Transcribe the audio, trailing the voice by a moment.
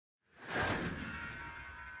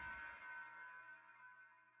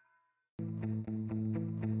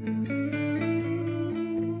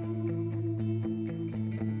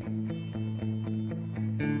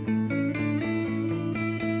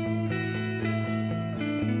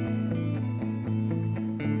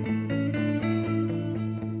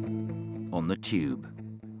tube.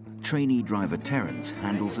 Trainee driver Terrance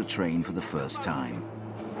handles a train for the first time.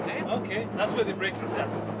 Okay, that's where the braking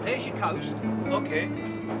starts. Here's your coast. Okay.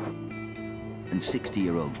 And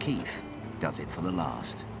 60-year-old Keith does it for the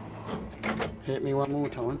last. Hit me one more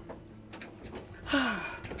time.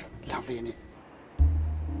 Lovely, isn't it?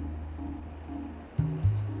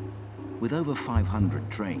 With over 500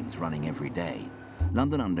 trains running every day,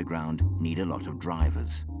 London Underground need a lot of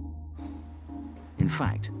drivers. In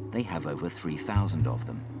fact, they have over 3,000 of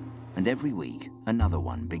them, and every week another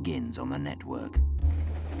one begins on the network.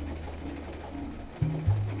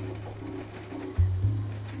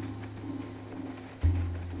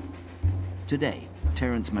 Today,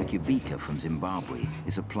 Terrance Makubika from Zimbabwe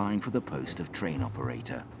is applying for the post of train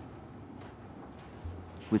operator.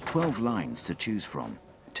 With 12 lines to choose from,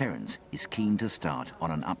 Terrance is keen to start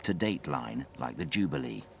on an up-to-date line like the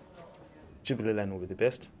Jubilee. Jubilee line will be the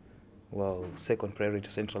best. Well, second priority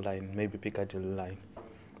Central line, maybe Piccadilly line.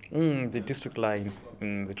 The District line,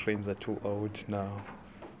 the trains are too old now.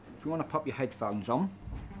 If you want to pop your headphones on.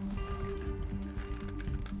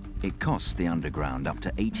 It costs the Underground up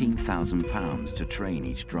to £18,000 to train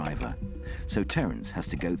each driver, so Terrance has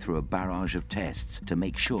to go through a barrage of tests to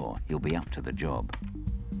make sure he'll be up to the job.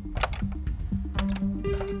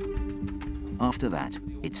 After that,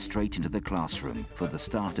 it's straight into the classroom for the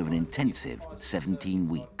start of an intensive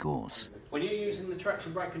 17-week course. When you're using the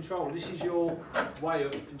traction brake controller, this is your way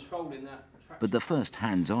of controlling that traction. But the first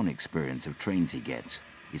hands-on experience of trains he gets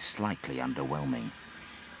is slightly underwhelming.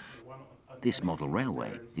 This model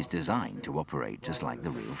railway is designed to operate just like the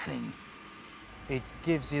real thing. It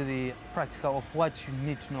gives you the practical of what you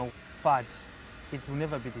need to know, but it will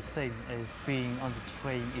never be the same as being on the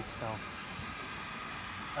train itself.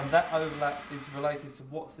 And that overlap is related to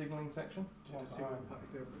what signalling section?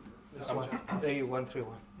 This one, A131.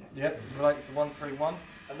 Yep, it's related to 131.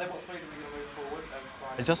 And then what speed are we going to move forward?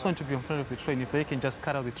 I just want to be in front of the train. If they can just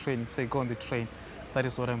cut out the train, say go on the train, that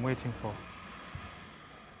is what I'm waiting for.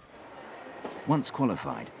 Once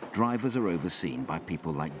qualified, drivers are overseen by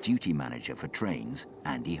people like duty manager for trains,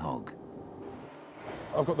 Andy Hogg.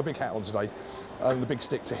 I've got the big hat on today and the big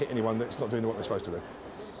stick to hit anyone that's not doing what they're supposed to do.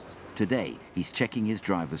 Today, he's checking his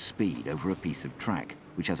driver's speed over a piece of track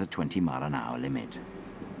which has a 20-mile-an-hour limit.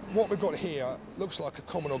 What we've got here looks like a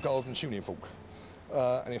common or golden tuning fork.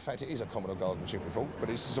 And in fact, it is a common or golden tuning fork, but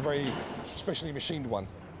it's a very specially machined one.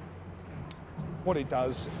 What it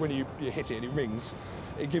does, when you hit it and it rings,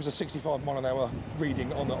 it gives a 65 mile an hour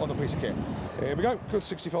reading on the piece of kit. Here we go, good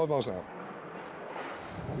 65 miles an hour.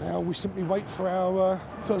 And now we simply wait for our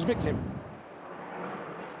first victim.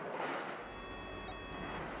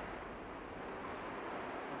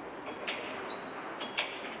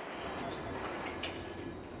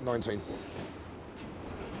 There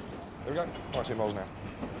we go, 19 miles an hour.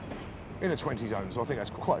 In a 20 zone, so I think that's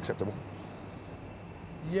quite acceptable.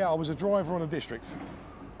 Yeah, I was a driver on a district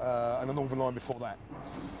and the Northern Line before that.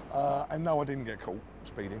 And no, I didn't get caught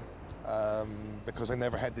speeding because I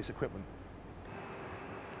never had this equipment.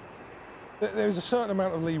 There's a certain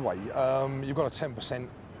amount of leeway. You've got a 10%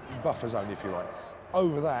 buffer zone, if you like.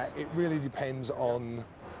 Over that, it really depends on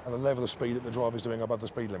the level of speed that the driver's doing above the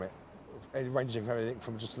speed limit. Ranging from anything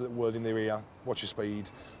from just a little word in their ear, watch your speed,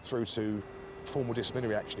 through to formal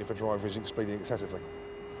disciplinary action if a driver is speeding excessively.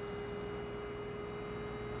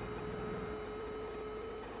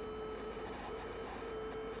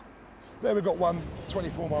 There we've got one,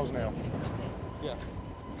 24 miles an hour. Yeah,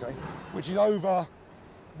 okay. Which is over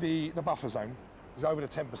the buffer zone, is over the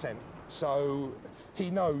 10%. So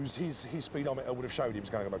he knows his speedometer would have showed he was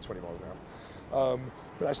going about 20 miles an hour.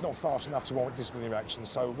 But that's not fast enough to warrant disciplinary action.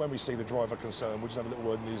 So when we see the driver concerned, we'll just have a little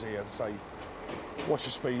word in his ear to say, watch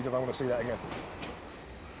your speed, I don't want to see that again.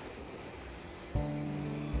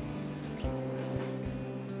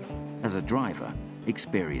 As a driver,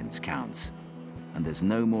 experience counts. And there's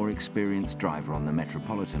no more experienced driver on the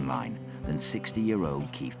Metropolitan line than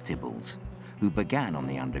 60-year-old Keith Tibballs, who began on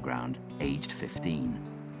the Underground aged 15.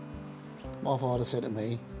 My father said to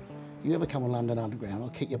me, you ever come on London Underground, I'll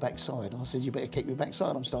kick your backside. I said, you better kick your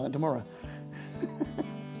backside, I'm starting tomorrow.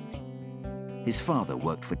 His father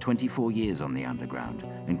worked for 24 years on the Underground,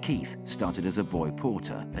 and Keith started as a boy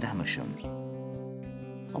porter at Amersham.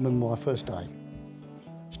 I remember my first day.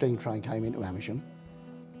 Steam train came into Amersham.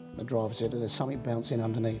 The driver said, there's something bouncing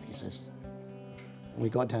underneath, he says. And we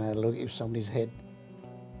got down and had a look, it was somebody's head.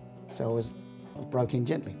 So I was broke in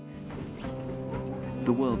gently.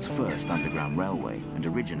 The world's first underground railway, and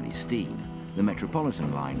originally steam, the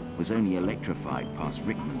Metropolitan line was only electrified past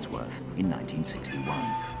Rickmansworth in 1961.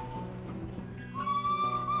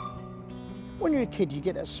 When you're a kid, you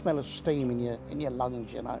get that smell of steam in your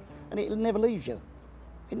lungs, you know, and it never leaves you.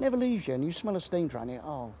 It never leaves you, and you smell a steam train, and you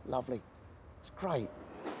oh, lovely. It's great.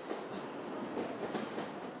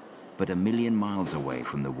 But a million miles away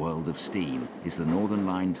from the world of steam is the Northern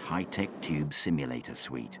Line's high-tech tube simulator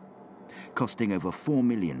suite. Costing over £4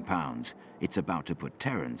 million, it's about to put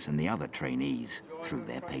Terrance and the other trainees through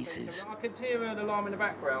their paces. I can hear an alarm in the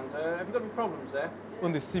background. Have you got any problems there?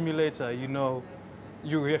 On the simulator, you know,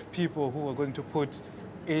 you have people who are going to put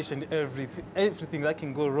each and everything that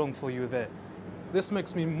can go wrong for you there. This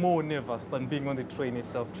makes me more nervous than being on the train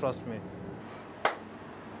itself, trust me.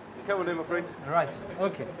 Come on in, my friend. Right,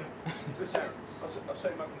 okay. I'll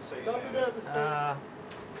set him up in the seat.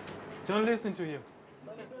 Don't listen to him.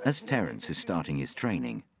 As Terrance is starting his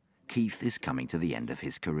training, Keith is coming to the end of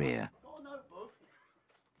his career.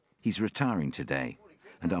 He's retiring today,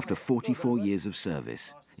 and after 44 years of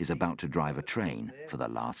service, is about to drive a train for the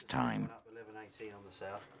last time.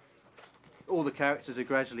 All the characters are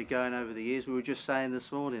gradually going over the years. We were just saying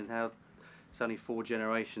this morning how it's only 4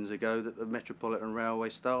 generations ago that the Metropolitan Railway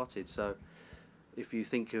started. So if you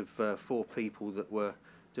think of 4 people that were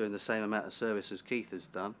doing the same amount of service as Keith has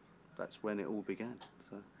done, that's when it all began.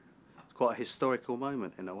 So it's quite a historical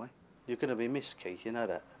moment in a way. You're going to be missed, Keith, you know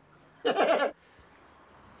that.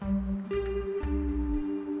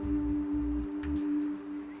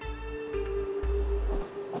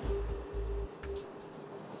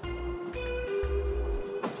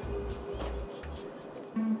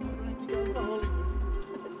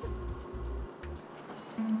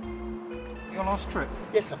 Your last trip?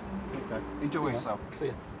 Yes, sir. Okay. Enjoy yourself. See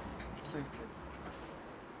ya. See you.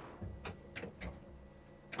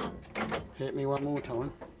 Hit me one more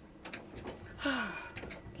time.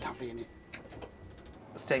 Lovely, isn't it?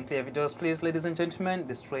 Stand clear of your doors, please, ladies and gentlemen.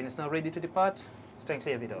 This train is now ready to depart. Stand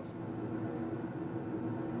clear of your doors.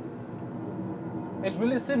 It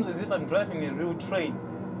really seems as if I'm driving a real train.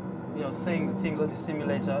 You know, saying the things on the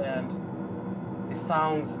simulator and the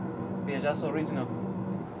sounds, they're just original.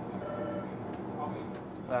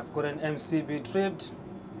 I've got an MCB tripped.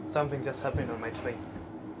 Something just happened on my train.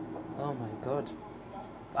 Oh my God.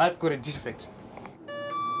 I've got a defect.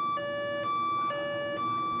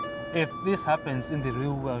 If this happens in the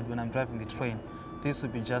real world when I'm driving the train, this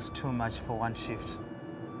would be just too much for one shift.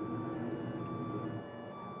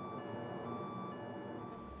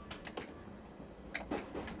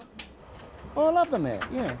 Oh, I love the Met,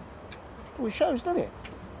 yeah. Well, it shows, doesn't it?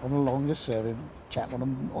 I'm the longest serving chap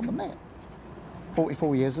on the Met.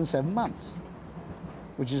 44 years and 7 months,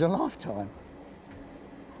 which is a lifetime.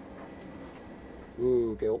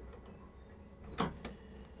 Ooh, Gil.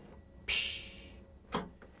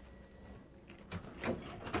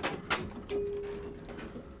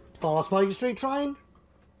 Fast Baker Street train,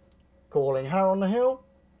 calling Harrow on the Hill,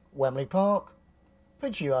 Wembley Park,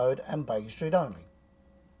 Finchley Road and Baker Street only.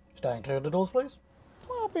 Staying clear of the doors, please.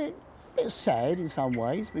 Well, a bit sad in some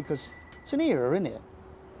ways because it's an era, isn't it?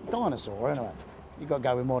 Dinosaur, anyway. You've got to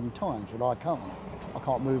go with modern times, but I can't. I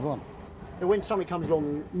can't move on. And when something comes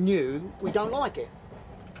along new, we don't like it.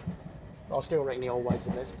 But I still reckon the old way's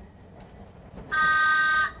the best.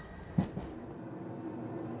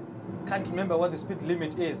 Can't remember what the speed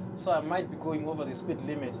limit is, so I might be going over the speed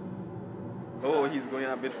limit. Oh, he's going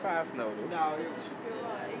a bit fast now, though. No,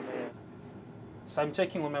 So I'm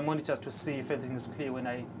checking on my monitors to see if everything is clear when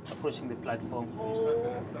I'm approaching the platform.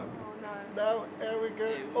 no, there we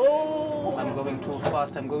go. Oh! I'm going too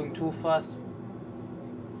fast, I'm going too fast.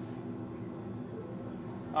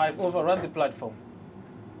 I've overrun the platform.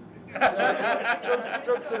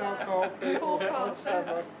 Drugs and alcohol, people.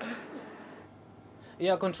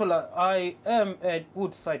 Yeah, controller, I am at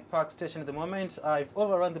Woodside Park Station at the moment. I've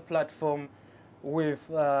overrun the platform with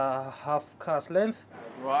half car's length.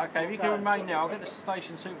 Right, okay, if you can remain there, I'll get the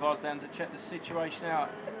station supervisor down to check the situation out.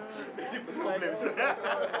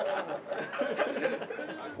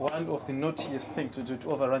 One of the naughtiest things to do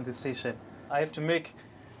to overrun the station, I have to make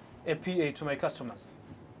a PA to my customers.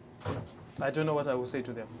 I don't know what I will say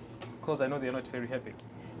to them, because I know they're not very happy.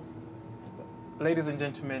 Ladies and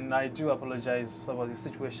gentlemen, I do apologize about the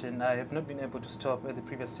situation. I have not been able to stop at the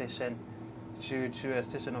previous station due to a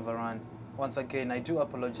station overrun. Once again, I do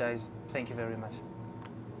apologize. Thank you very much.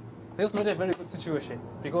 This is not a very good situation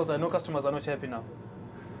because I know customers are not happy now.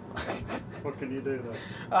 What can you do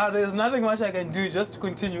then? There's nothing much I can do, just to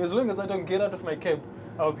continue. As long as I don't get out of my cab,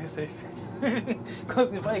 I'll be safe.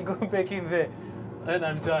 Because if I go back in there, then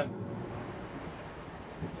I'm done.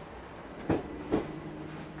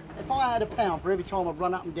 If I had £1 for every time I'd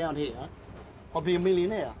run up and down here, I'd be a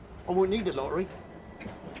millionaire. I wouldn't need the lottery.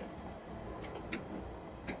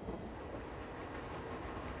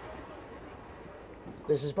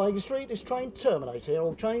 This is Baker Street. This train terminates here.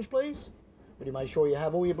 All change, please. Would you make sure you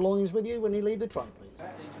have all your belongings with you when you leave the train, please?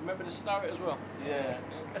 Remember to stow it as well. Yeah.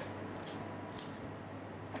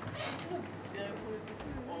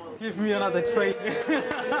 Give me another train. Give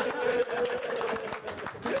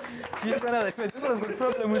me another train. This one's got a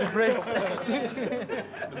problem with the brakes. The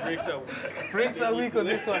Brakes are weak on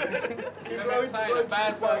this one. You know that saying, a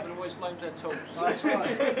bad workman always blames their tools. That's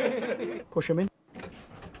right. Push them in.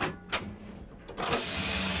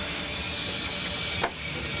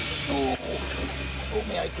 Oh,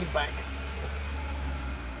 me aching back.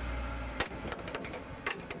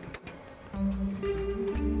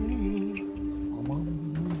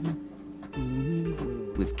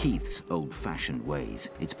 With Keith's old-fashioned ways,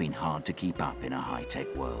 it's been hard to keep up in a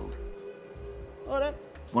high-tech world.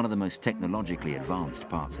 One of the most technologically advanced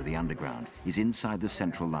parts of the Underground is inside the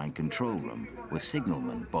central line control room, where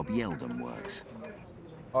signalman Bob Yeldon works.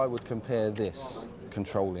 I would compare this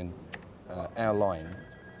controlling our line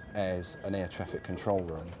as an air traffic control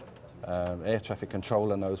room. Air traffic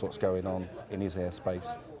controller knows what's going on in his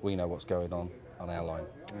airspace. We know what's going on our line.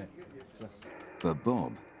 But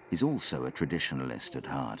Bob is also a traditionalist at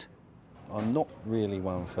heart. I'm not really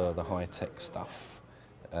one for the high-tech stuff.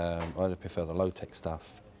 I prefer the low-tech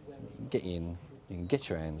stuff. Get in, you can get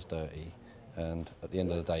your hands dirty, and at the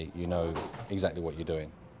end of the day, you know exactly what you're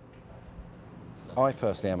doing. I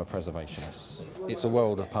personally am a preservationist. It's a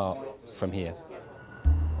world apart from here.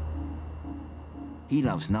 He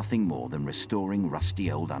loves nothing more than restoring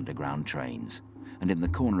rusty old underground trains. And in the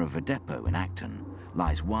corner of a depot in Acton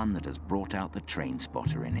lies one that has brought out the train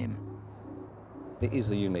spotter in him. It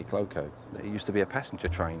is a unique loco. It used to be a passenger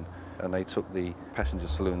train, and they took the passenger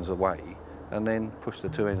saloons away and then pushed the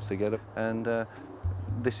two ends together, and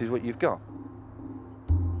this is what you've got.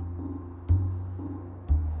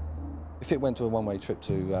 If it went to a one-way trip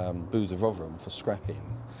to Booths of Rotherham for scrapping,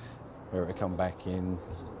 where it would come back in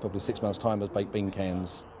probably 6 months' time as baked bean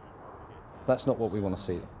cans, that's not what we want to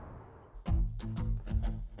see.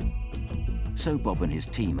 So Bob and his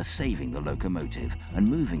team are saving the locomotive and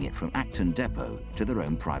moving it from Acton Depot to their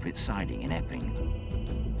own private siding in Epping.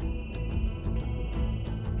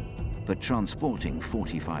 But transporting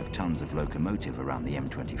 45 tons of locomotive around the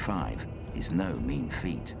M25 is no mean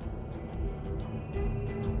feat.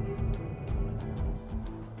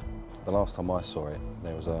 The last time I saw it,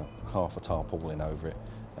 there was half a tarpaulin over it,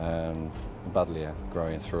 and a buddleia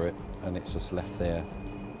growing through it, and it's just left there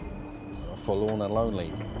forlorn and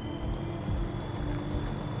lonely.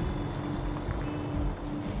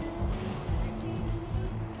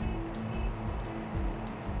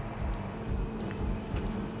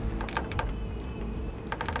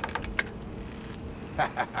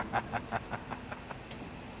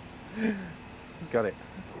 Got it.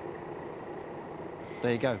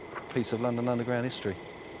 There you go, piece of London Underground history.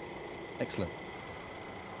 Excellent.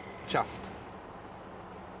 Chuffed.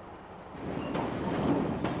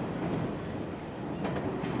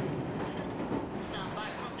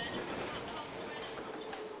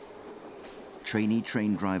 Trainee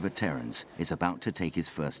train driver Terrance is about to take his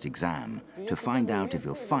first exam to find out if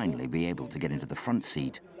he'll finally be able to get into the front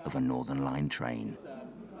seat of a Northern Line train.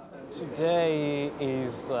 Today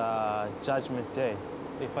is Judgment Day,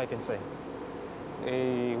 if I can say.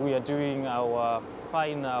 We are doing our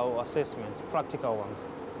final assessments, practical ones.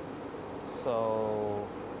 So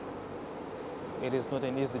it is not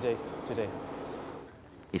an easy day today.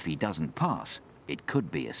 If he doesn't pass, it could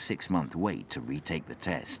be a 6-month wait to retake the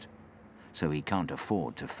test. So he can't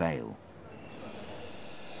afford to fail.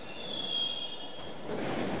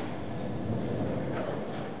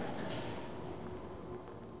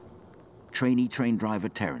 Trainee train driver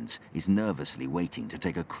Terrance is nervously waiting to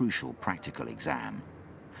take a crucial practical exam.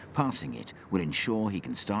 Passing it will ensure he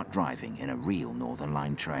can start driving in a real Northern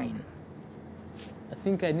Line train. I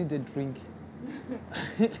think I need a drink.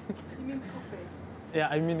 You mean coffee? Yeah,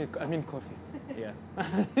 I mean coffee. Yeah.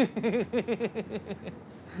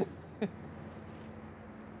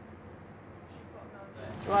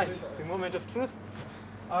 Right, the moment of truth.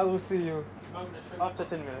 I will see you after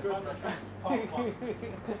 10 minutes.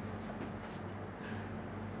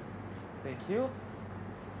 Thank you.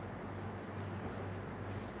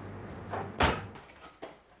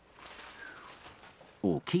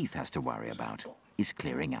 All Keith has to worry about is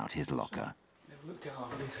clearing out his locker. Never looked at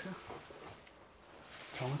all this, sir.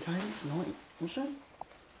 Timetables, what's that?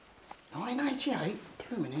 1988?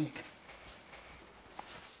 Blooming heck.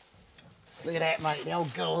 Look at that, mate, the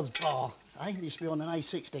old guard's bar. It used to be on an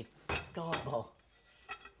A60 guard bar.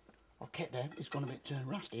 I've kept that. It's gone a bit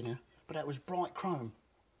rusty now, but that was bright chrome.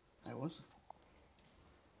 That was.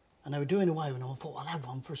 And they were doing away with it, and I thought I'll have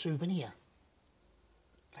one for a souvenir.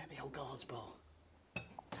 At the old guards bar.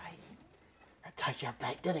 Hey, that takes you up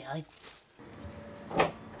back, doesn't it, eh?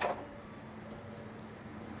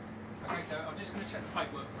 Okay, so I'm just going to check the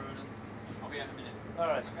paperwork through and I'll be out in a minute. All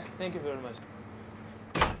right. Okay. Thank you very much.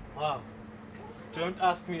 Wow. Don't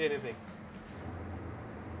ask me anything.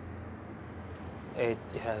 It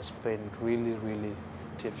has been really, really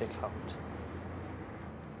difficult.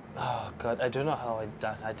 Oh God, I don't know how I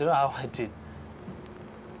done. I don't know how I did.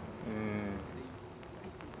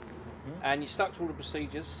 And you stuck to all the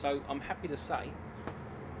procedures, so I'm happy to say you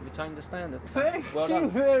retained the standards. Thank Well you done.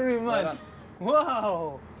 very Well much. done.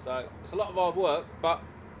 Wow. So it's a lot of hard work, but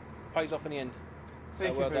pays off in the end. Thank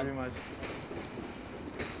So you well very done. much.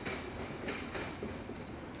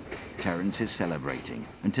 Terrance is celebrating,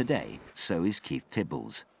 and today, so is Keith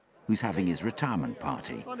Tibbles, who's having his retirement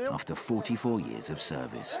party after 44 years of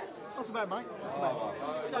service. What's the matter, mate? What's the matter?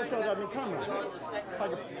 So sorry to have my camera.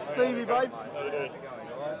 Stevie, babe.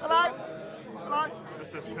 Hello. Hello.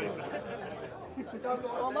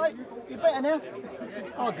 Oh, mate, you better now?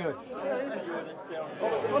 Oh, good.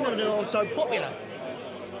 I never knew I was so popular.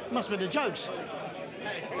 Must be the jokes.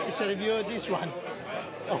 He said, have you heard this one?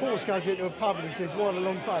 A horse goes into a pub and he says, what a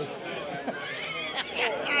long face.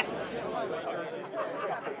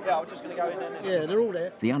 Yeah, I'm just going to go in there. Yeah, they're all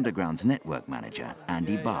there. The Underground's network manager,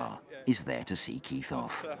 Andy Barr, is there to see Keith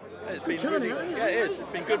off. It's been really, yeah, it is. It's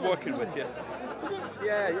been good working with you.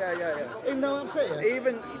 Yeah. Even though I upset you?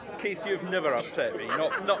 Even, Keith, you've never upset me.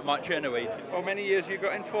 Not much anyway. How many years you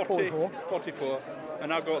got in? 44. 44.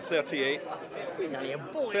 And I've got 38. He's only a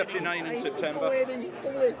boy. 39 in September.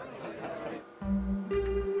 Boy.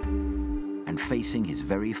 And facing his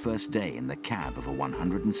very first day in the cab of a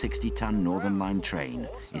 160-ton Northern Line train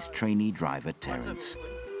is trainee driver Terrance.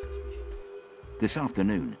 This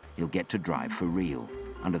afternoon, he'll get to drive for real,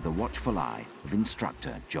 under the watchful eye of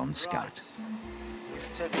instructor John Scott.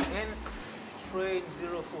 Stepping in, train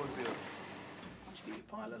 040. Once you get your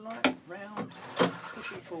pilot light round,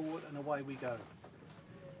 push it forward and away we go.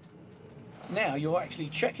 Now you're actually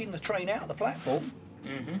checking the train out of the platform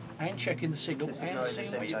and checking the signal and seeing where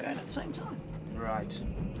you're going at the same time. Right.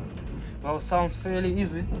 Well, sounds fairly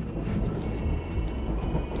easy.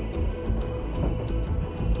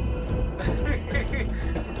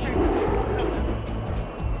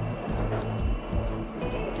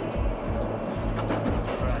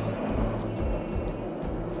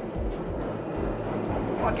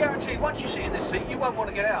 I guarantee once you sit in this seat, you won't want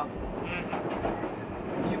to get out.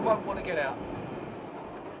 You won't want to get out.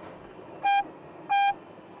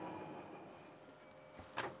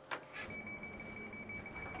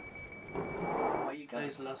 Away you go.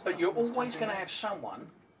 But you're always going to have someone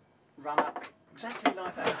run up exactly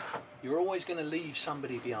like that. You're always going to leave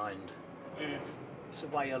somebody behind. It's a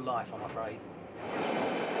way of life, I'm afraid.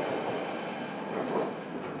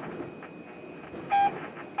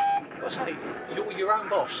 I say, you're your own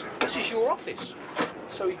boss. This is your office.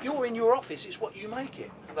 So if you're in your office, it's what you make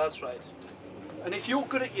it. That's right. And if you're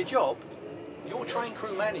good at your job, your train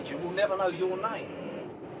crew manager will never know your name.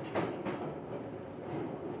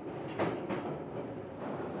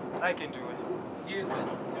 I can do it. You can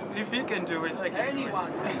do it. If he can do it, I can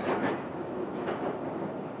Anyone do it. can do it.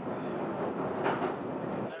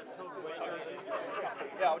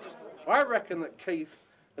 I reckon that Keith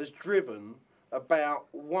has driven about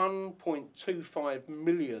 1.25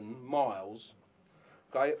 million miles,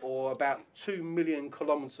 okay, or about 2 million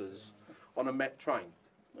kilometres on a Met train.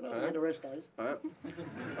 I don't know where the rest is.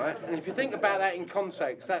 Right? And if you think about that in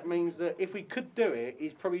context, that means that if we could do it,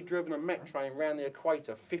 he's probably driven a Met train around the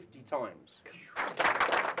equator 50 times.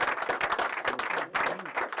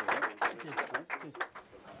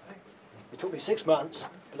 It took me 6 months,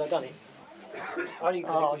 but I've done it. Only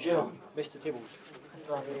because it was you, Mr. Tibbles.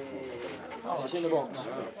 It's in the box.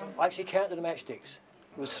 I actually counted the matchsticks.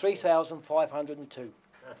 It was 3,502.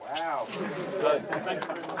 Wow.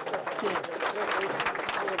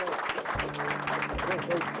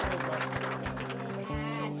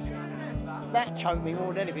 That choked me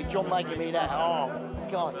more than anything, John making me that. Oh,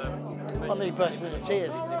 God. I'm nearly bursting into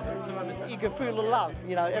tears. You can feel the love,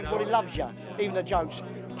 you know, everybody loves you, even the jokes.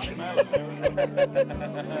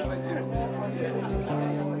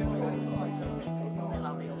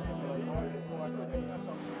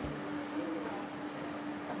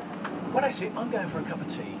 Well, that's it. I'm going for a cup of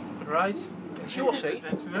tea. Right. It's your seat.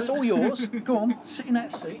 It's all yours. Go on, sit in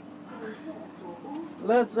that seat.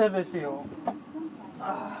 Let's have a feel.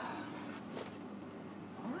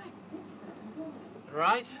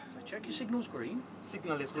 Right. So check your signal's green.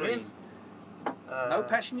 Signal is green. No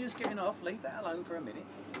passengers getting off. Leave that alone for a minute.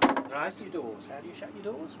 Right. Shut your doors. How do you shut your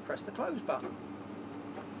doors? Press the close button.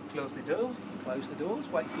 Close the doors. Close the doors,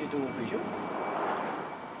 wait for your door visual.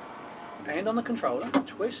 Hand on the controller,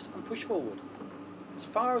 twist and push forward. As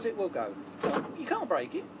far as it will go. You can't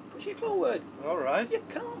break it, push it forward. All right. You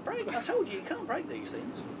can't break it. I told you, you can't break these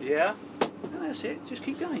things. Yeah. And that's it, just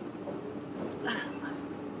keep going.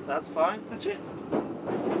 That's fine. That's it.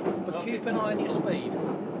 But keep an eye on your speed.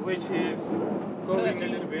 Which is going 30, a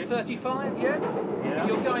little bit. 35, yeah? Yeah.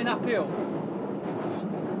 You're going uphill.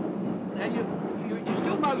 Now you're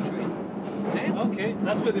still motoring. Yeah? Okay,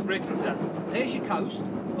 that's where the braking starts. There's your coast.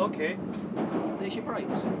 Okay. There's your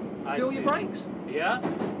brakes. I Feel see. your brakes? Yeah.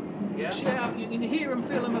 Yeah. See how you can hear and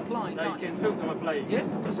feel them applying. Now you can feel them applying.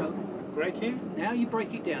 Yes. So braking. now you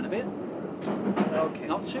break it down a bit. Okay.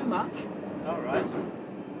 Not too much. All right.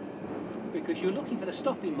 Because you're looking for the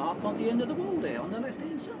stopping mark on the end of the wall there, on the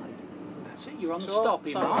left-hand side. That's it. You're on the Stop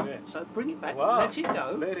stopping mark. somewhere. So bring it back. Wow. Let it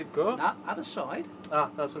go. Let it go. Other side. Ah,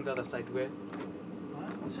 that's on the other side. Where?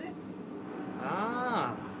 Right, that's it.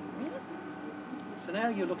 Ah. Yeah. So now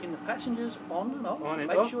you're looking the passengers on and off. On and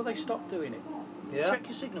Make off. sure they stop doing it. Yeah. Check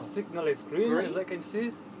your signal. Signal is green, Green. as I can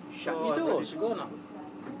see. Shut So your I'm ready doors. to go now.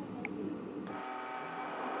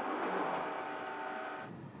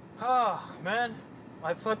 Ah, man.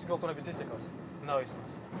 I thought it was going to be difficult. No, it's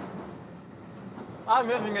not. I'm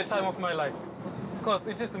having a time of my life. Because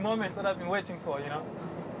it is the moment that I've been waiting for, you know.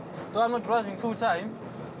 Though I'm not driving full time,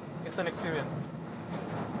 it's an experience.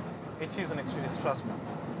 It is an experience, trust me.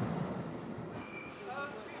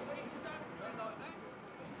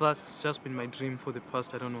 That's just been my dream for the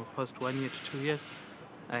past, I don't know, past 1 year to 2 years.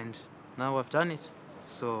 And now I've done it.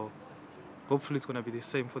 So hopefully it's going to be the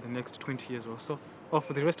same for the next 20 years or so. Or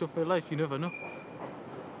for the rest of my life, you never know.